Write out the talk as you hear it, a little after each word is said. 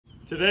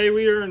Today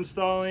we are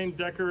installing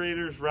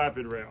Deckorators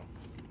Rapid Rail.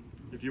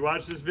 If you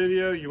watch this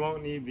video, you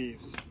won't need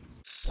these.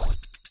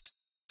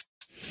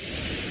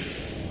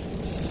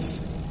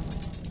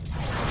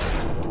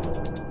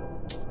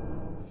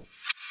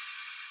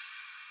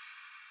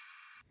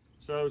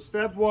 So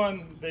step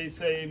one, they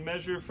say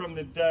measure from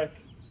the deck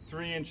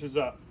 3 inches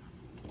up.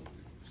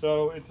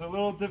 So it's a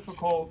little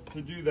difficult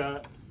to do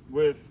that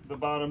with the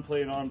bottom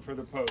plate on for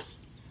the post.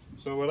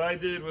 So what I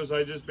did was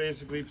I just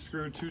basically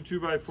screwed two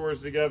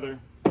 2x4s together.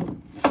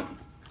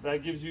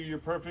 That gives you your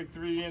perfect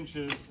 3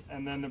 inches,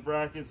 and then the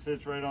bracket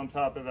sits right on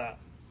top of that.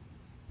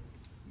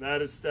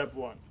 That is step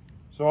one.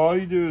 So all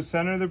you do is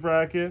center the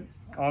bracket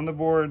on the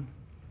board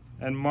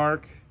and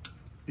mark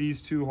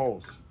these 2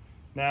 holes.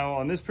 Now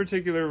on this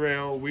particular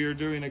rail, we are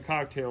doing a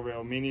cocktail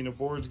rail, meaning a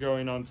board's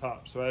going on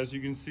top. So as you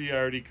can see, I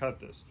already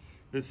cut this.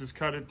 This is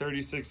cut at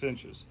 36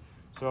 inches.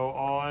 So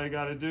all I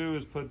gotta do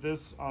is put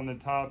this on the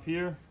top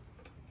here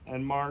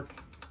and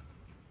mark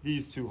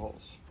these 2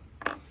 holes.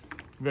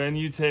 Then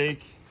you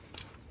take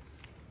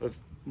a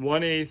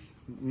 1/8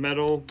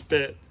 metal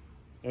bit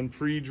and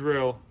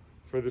pre-drill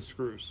for the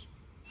screws.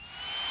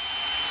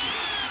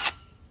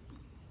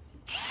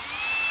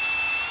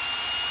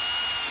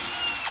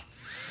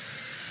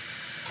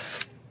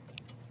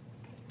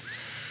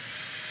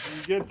 When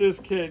you get this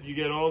kit, you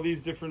get all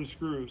these different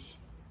screws.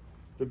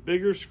 The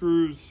bigger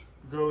screws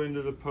go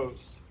into the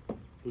post.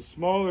 The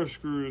smaller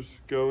screws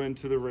go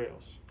into the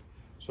rails.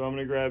 So I'm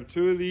gonna grab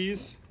 2 of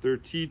these. They're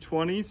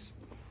T20s.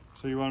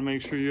 So you wanna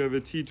make sure you have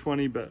a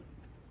T20 bit.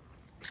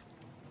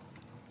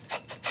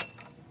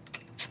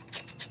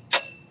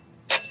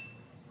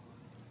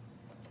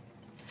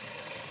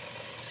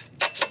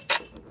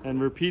 And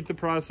repeat the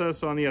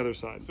process on the other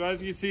side. So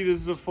as you see,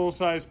 this is a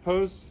full-size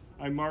post.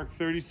 I marked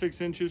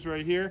 36 inches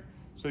right here.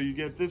 So you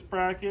get this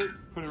bracket,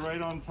 put it right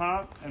on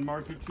top, and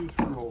mark your 2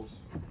 screw holes.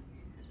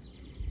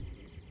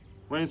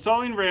 When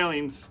installing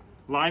railings,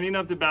 lining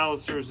up the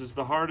balusters is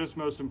the hardest,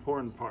 most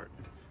important part.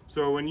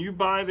 So when you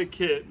buy the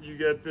kit, you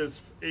get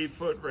this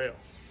 8-foot rail.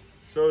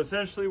 So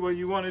essentially what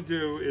you want to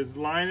do is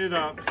line it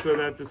up so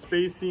that the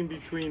spacing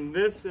between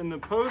this and the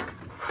post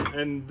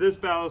and this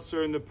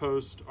baluster and the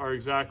post are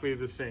exactly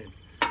the same.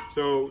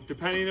 So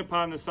depending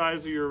upon the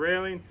size of your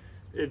railing,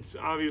 it's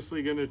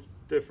obviously going to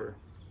differ.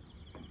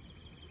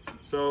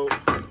 So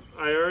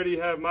I already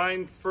have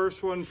mine,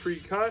 first one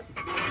pre-cut.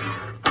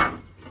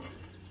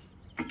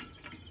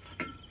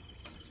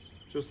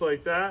 Just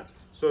like that.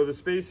 So the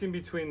spacing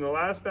between the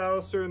last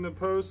baluster and the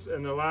post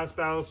and the last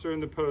baluster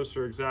and the post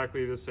are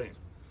exactly the same.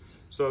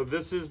 So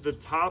this is the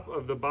top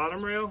of the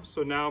bottom rail.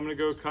 So now I'm going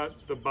to go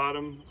cut the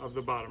bottom of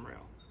the bottom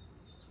rail.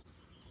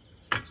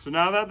 So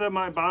now that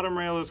my bottom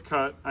rail is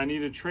cut, I need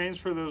to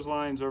transfer those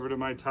lines over to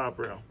my top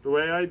rail. The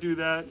way I do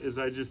that is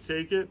I just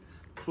take it,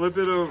 flip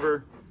it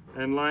over,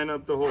 and line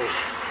up the holes.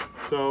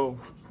 So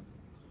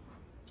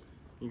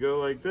you go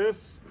like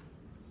this,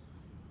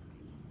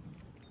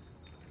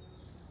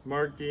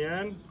 mark the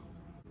end,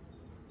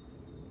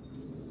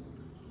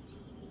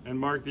 and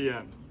mark the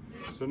end.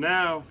 So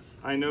now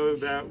I know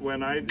that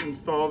when I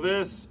install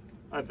this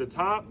at the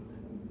top,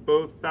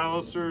 both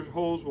baluster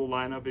holes will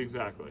line up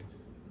exactly.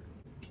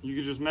 You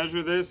can just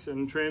measure this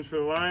and transfer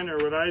the line, or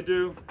what I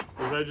do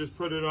is I just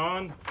put it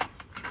on,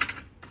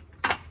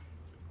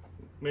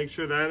 make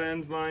sure that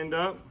end's lined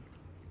up,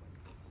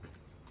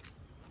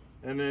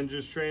 and then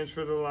just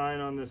transfer the line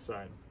on this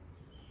side.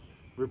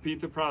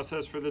 Repeat the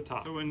process for the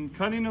top. So when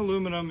cutting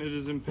aluminum, it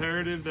is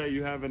imperative that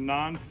you have a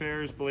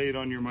non-ferrous blade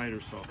on your miter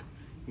saw.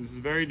 This is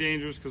very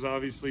dangerous because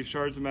obviously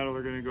shards of metal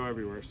are going to go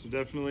everywhere. So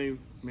definitely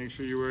make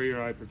sure you wear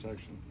your eye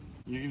protection.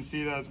 You can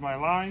see that's my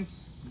line.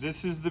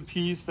 This is the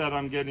piece that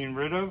I'm getting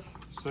rid of.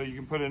 So you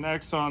can put an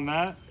X on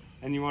that,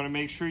 and you want to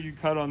make sure you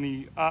cut on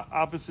the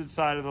opposite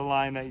side of the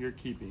line that you're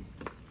keeping.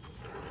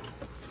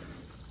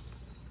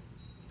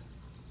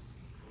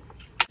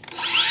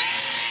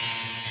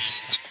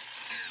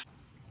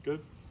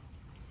 Good.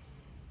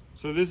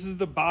 So this is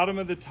the bottom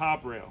of the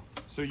top rail.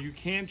 So you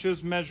can't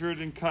just measure it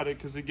and cut it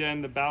because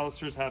again, the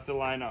balusters have to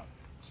line up.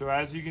 So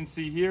as you can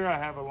see here, I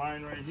have a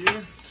line right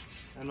here,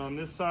 and on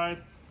this side,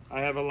 I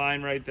have a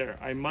line right there.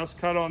 I must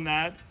cut on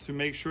that to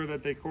make sure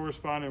that they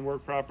correspond and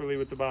work properly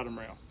with the bottom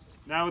rail.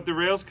 Now with the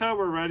rails cut,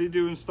 we're ready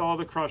to install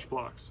the crush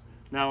blocks.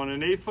 Now on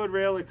an 8-foot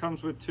rail, it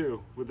comes with 2.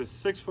 With a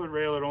 6-foot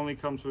rail, it only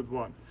comes with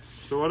 1.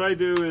 So what I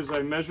do is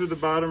I measure the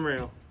bottom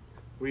rail.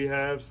 We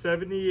have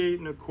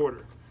 78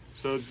 1/4.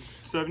 So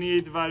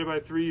 78 divided by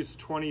 3 is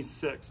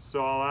 26.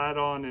 So I'll add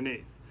on an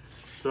 1/8.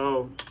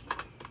 So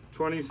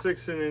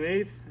 26 and an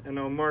 1/8, and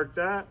I'll mark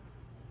that.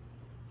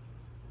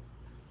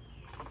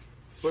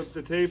 Flip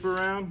the tape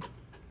around,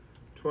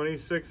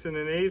 26 and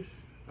an 1/8,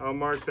 I'll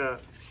mark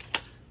that.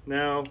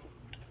 Now,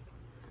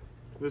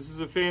 this is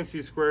a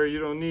fancy square, you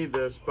don't need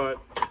this, but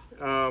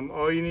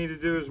all you need to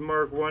do is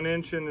mark 1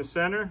 inch in the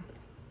center.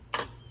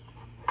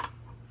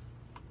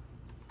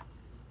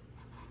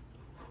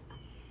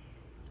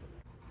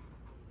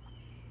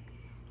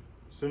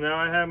 So now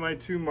I have my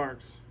 2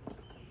 marks.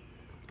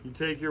 You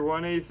take your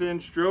 1/8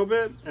 inch drill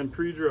bit and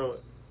pre-drill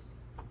it.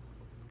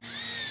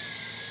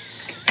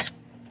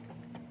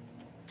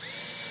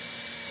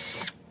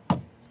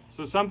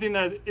 So something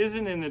that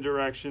isn't in the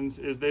directions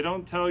is they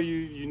don't tell you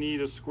you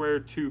need a square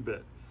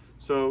 2-bit.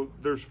 So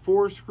there's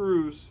 4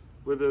 screws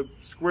with a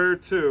square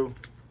 2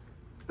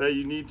 that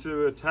you need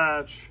to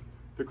attach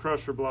the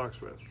crusher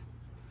blocks with.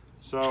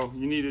 So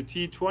you need a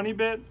T20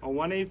 bit, a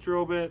 1/8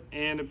 drill bit,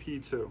 and a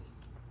P2.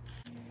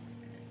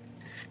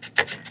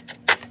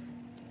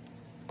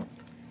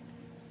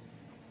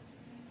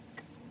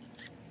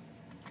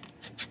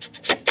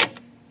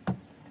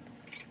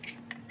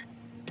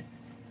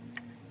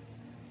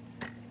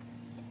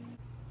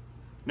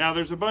 Now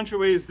there's a bunch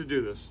of ways to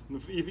do this.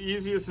 The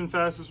easiest and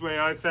fastest way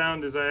I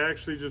found is I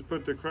actually just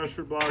put the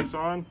crusher blocks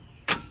on,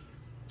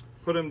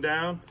 put them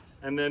down,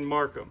 and then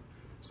mark them.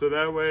 So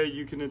that way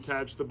you can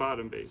attach the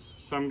bottom base.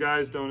 Some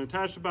guys don't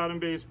attach the bottom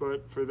base,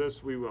 but for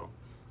this we will.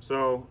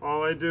 So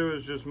all I do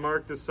is just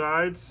mark the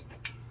sides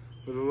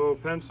with a little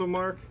pencil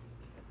mark.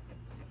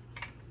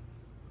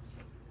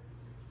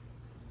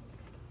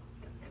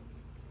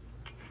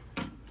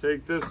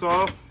 Take this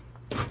off.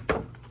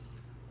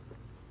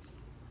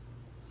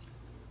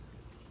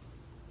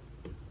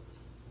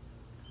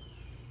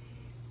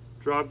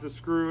 Drop the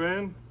screw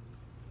in.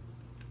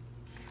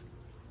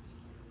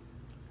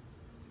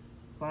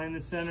 Find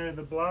the center of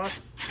the block.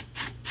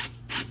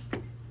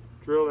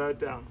 Drill that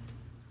down.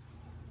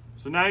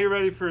 So now you're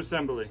ready for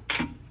assembly.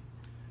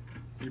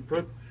 You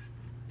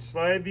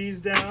slide these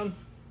down.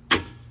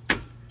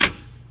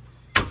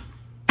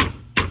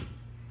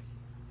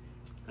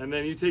 And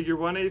then you take your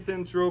 1/8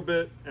 inch drill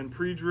bit and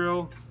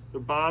pre-drill the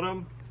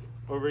bottom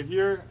over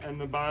here and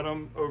the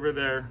bottom over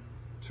there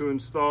to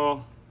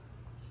install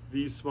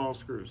these small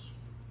screws.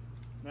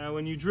 Now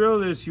when you drill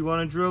this, you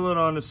want to drill it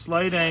on a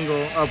slight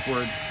angle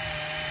upward.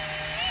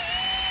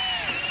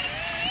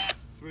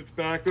 Switch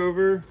back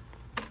over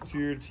to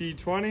your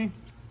T20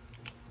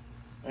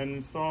 and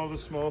install the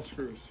small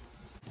screws.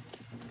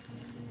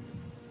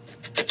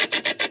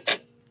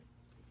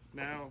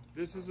 Now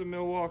this is a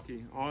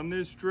Milwaukee. On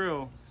this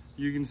drill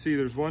you can see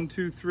there's 1,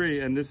 2,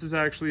 3, and this is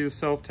actually the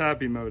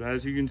self-tapping mode.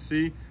 As you can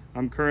see,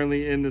 I'm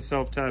currently in the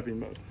self-tapping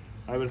mode.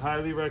 I would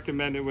highly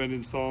recommend it when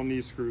installing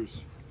these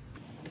screws.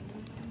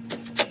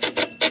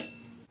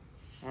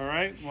 All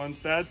right, once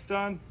that's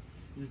done,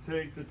 you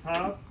take the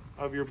top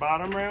of your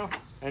bottom rail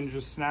and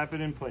just snap it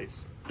in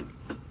place.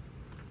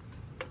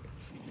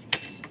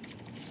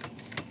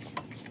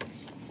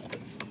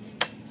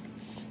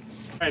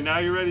 All right, now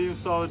you're ready to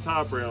install the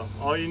top rail.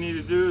 All you need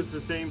to do is the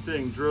same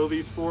thing. Drill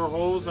these 4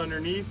 holes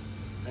underneath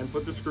and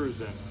put the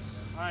screws in.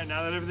 All right,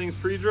 now that everything's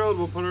pre-drilled,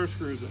 we'll put our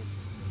screws in.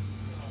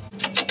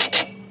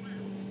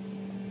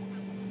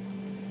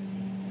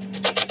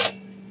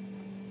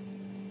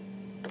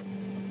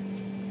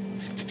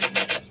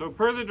 So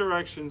per the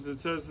directions, it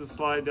says to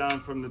slide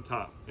down from the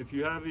top. If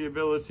you have the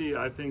ability,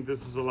 I think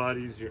this is a lot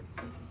easier.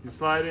 You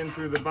slide in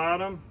through the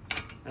bottom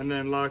and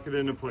then lock it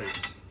into place.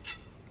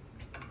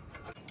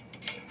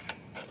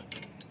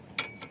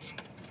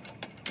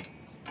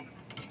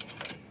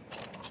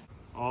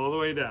 All the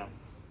way down.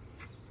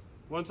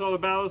 Once all the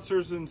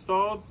balusters are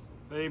installed,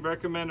 they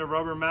recommend a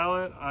rubber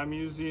mallet. I'm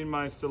using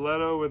my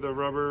stiletto with a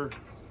rubber,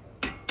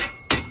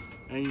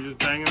 and you just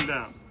bang them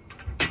down.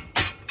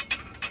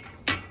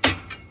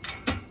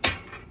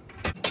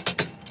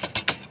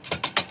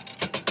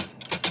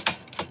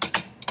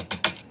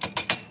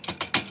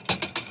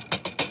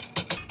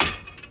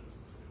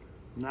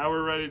 Now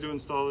we're ready to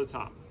install the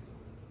top.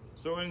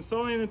 So when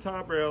installing the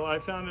top rail, I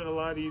found it a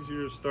lot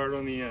easier to start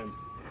on the end.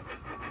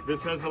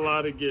 This has a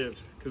lot of give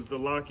because the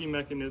locking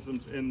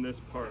mechanism's in this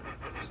part.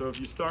 So if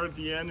you start at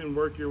the end and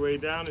work your way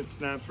down, it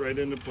snaps right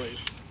into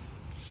place.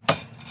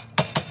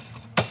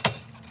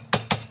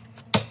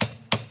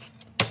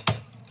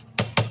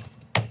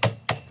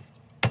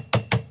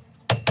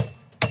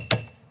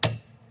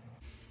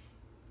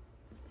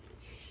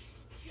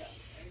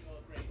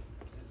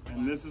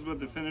 And this is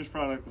what the finished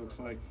product looks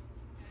like.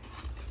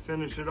 To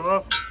finish it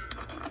off,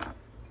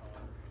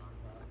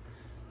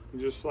 you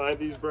just slide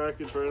these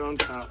brackets right on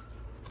top.